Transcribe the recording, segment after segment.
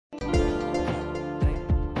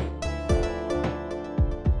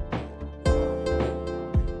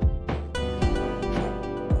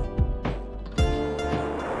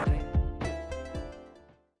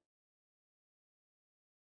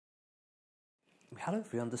Hello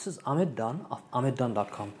everyone, this is Ahmed Dawn of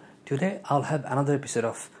ahmeddawn.com. Today I'll have another episode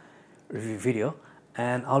of review video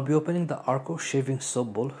and I'll be opening the Arko shaving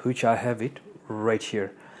soap bowl, which I have it right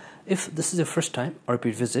here. If this is your first time or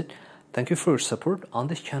repeat visit, thank you for your support. On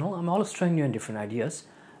this channel I'm always trying new and different ideas.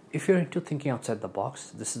 If you're into thinking outside the box,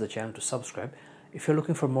 this is the channel to subscribe. If you're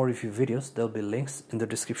looking for more review videos, there'll be links in the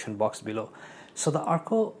description box below. So the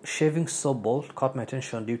Arko shaving soap bowl caught my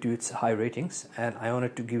attention due to its high ratings and I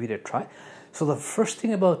wanted to give it a try. So the first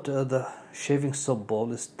thing about the shaving soap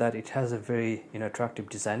bowl is that it has a very attractive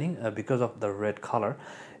designing because of the red color.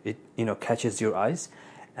 It catches your eyes,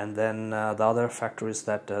 and then the other factor is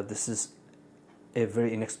that this is a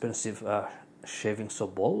very inexpensive shaving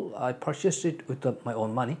soap bowl. I purchased it with my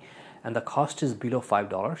own money and the cost is below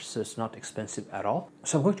 $5, so it's not expensive at all.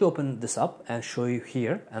 So I'm going to open this up and show you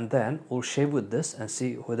here, and then we'll shave with this and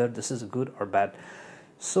see whether this is good or bad.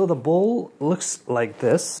 So the bowl looks like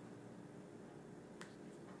this.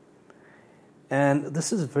 And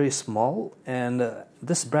this is very small, and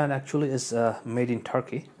this brand actually is made in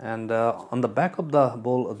Turkey, and on the back of the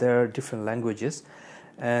bowl there are different languages,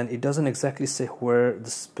 and it doesn't exactly say where the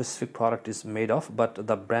specific product is made of, but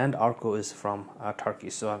the brand Arko is from Turkey,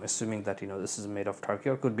 so I'm assuming that this is made of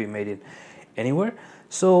Turkey or could be made in anywhere.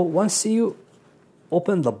 So once you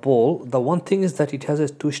open the bowl, the one thing is that it has a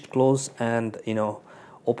twist close and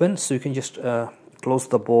open, so you can just close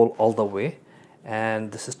the bowl all the way,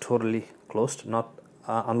 and this is totally closed, not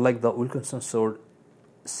unlike the Wilkinson Sword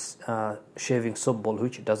shaving soap bowl,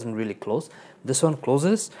 which doesn't really close. This one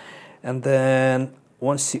closes, and then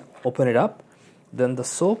once you open it up, then the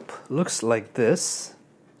soap looks like this.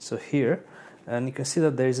 So here, and you can see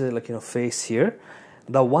that there is a face here.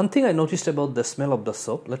 The one thing I noticed about the smell of the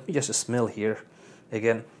soap, let me just smell here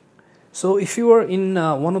again. So if you are in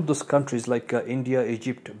one of those countries like India,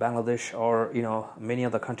 Egypt, Bangladesh, or many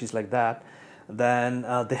other countries like that, then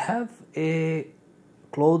they have a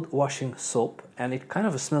clothes washing soap, and it kind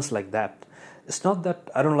of smells like that. It's not that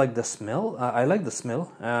I don't like the smell. I like the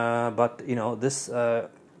smell, but this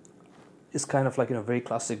is kind of like very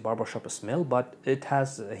classic barbershop smell, but it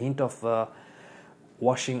has a hint of clothes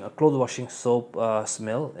washing soap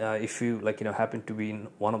smell. If you happen to be in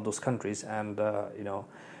one of those countries and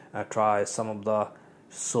try some of the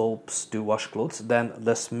soaps to wash clothes, then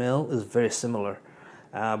the smell is very similar.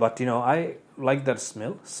 But I like that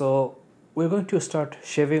smell, so we're going to start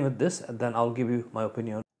shaving with this, and then I'll give you my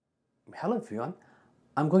opinion. Hello everyone,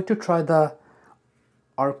 I'm going to try the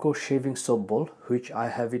Arko shaving soap bowl, which I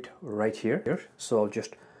have it right here. So I'll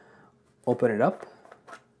just open it up,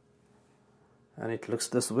 and it looks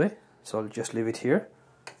this way, so I'll just leave it here.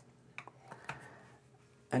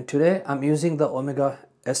 And today I'm using the Omega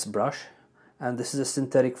S brush, and this is a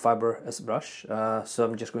synthetic fiber S brush, so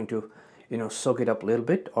I'm just going to soak it up a little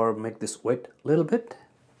bit, or make this wet a little bit.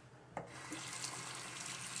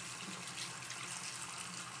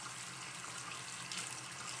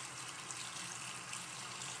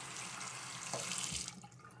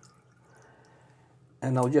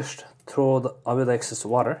 And I'll just throw away the excess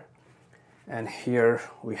water, and here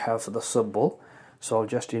we have the soap bowl. So I'll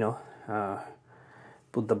just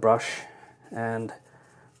put the brush and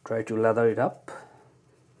try to lather it up.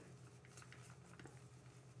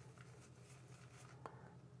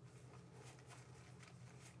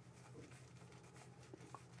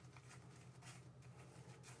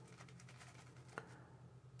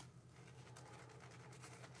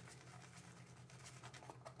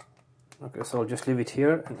 Okay, so I'll just leave it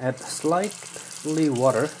here and add slightly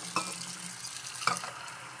water.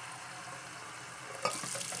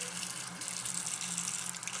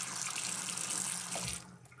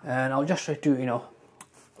 And I'll just try to,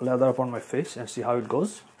 lather up on my face and see how it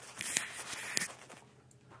goes.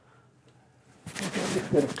 Okay, I'll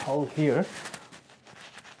just get a towel here.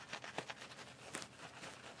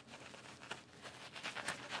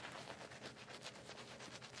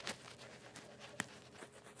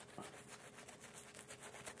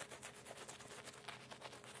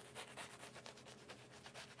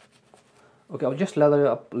 Okay, I'll just lather it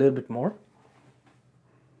up a little bit more.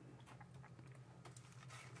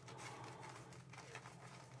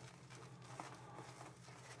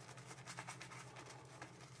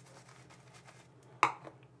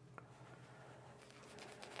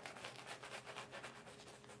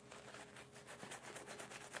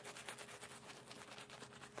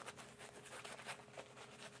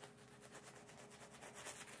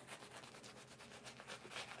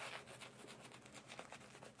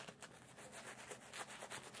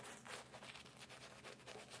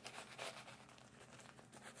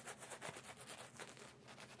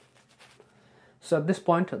 So at this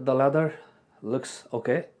point the leather looks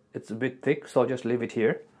okay, it's a bit thick, so I'll just leave it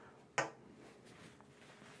here.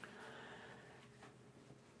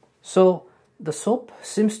 So the soap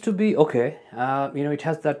seems to be okay. It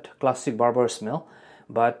has that classic barber smell,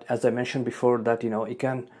 but as I mentioned before, that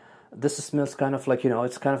this smells kind of like,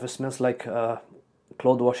 it's kind of smells like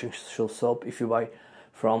clothes washing soap if you buy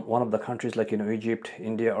from one of the countries like Egypt,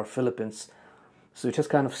 India, or Philippines. So it has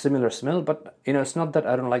kind of similar smell, but it's not that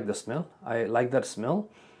I don't like the smell. I like that smell,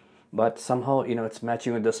 but somehow it's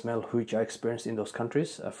matching with the smell which I experienced in those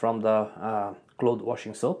countries from the clothes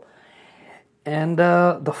washing soap. And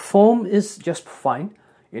the foam is just fine.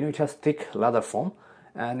 It has thick leather foam,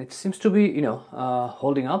 and it seems to be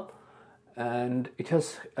holding up. And it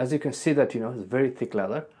has, as you can see, that it's very thick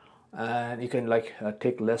leather, and you can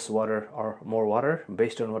take less water or more water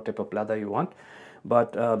based on what type of leather you want.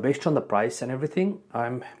 But based on the price and everything,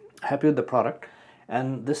 I'm happy with the product.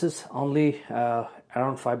 And this is only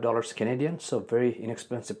around $5 Canadian, so very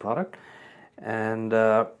inexpensive product. And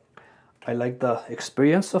I like the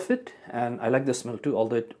experience of it, and I like the smell too,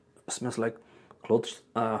 although it smells like clothes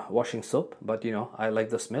washing soap, but I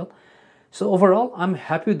like the smell. So overall, I'm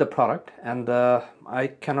happy with the product, and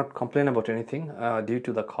I cannot complain about anything due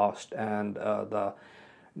to the cost and the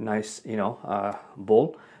nice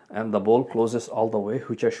bowl. And the bowl closes all the way,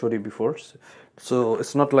 which I showed you before. So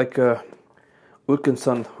it's not like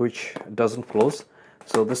Wilkinson, which doesn't close.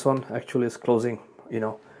 So this one actually is closing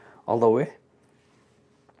all the way.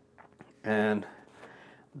 And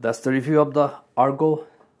that's the review of the Arko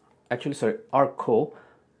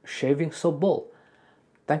shaving soap bowl.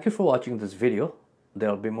 Thank you for watching this video. There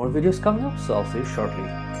will be more videos coming up, so I'll see you shortly.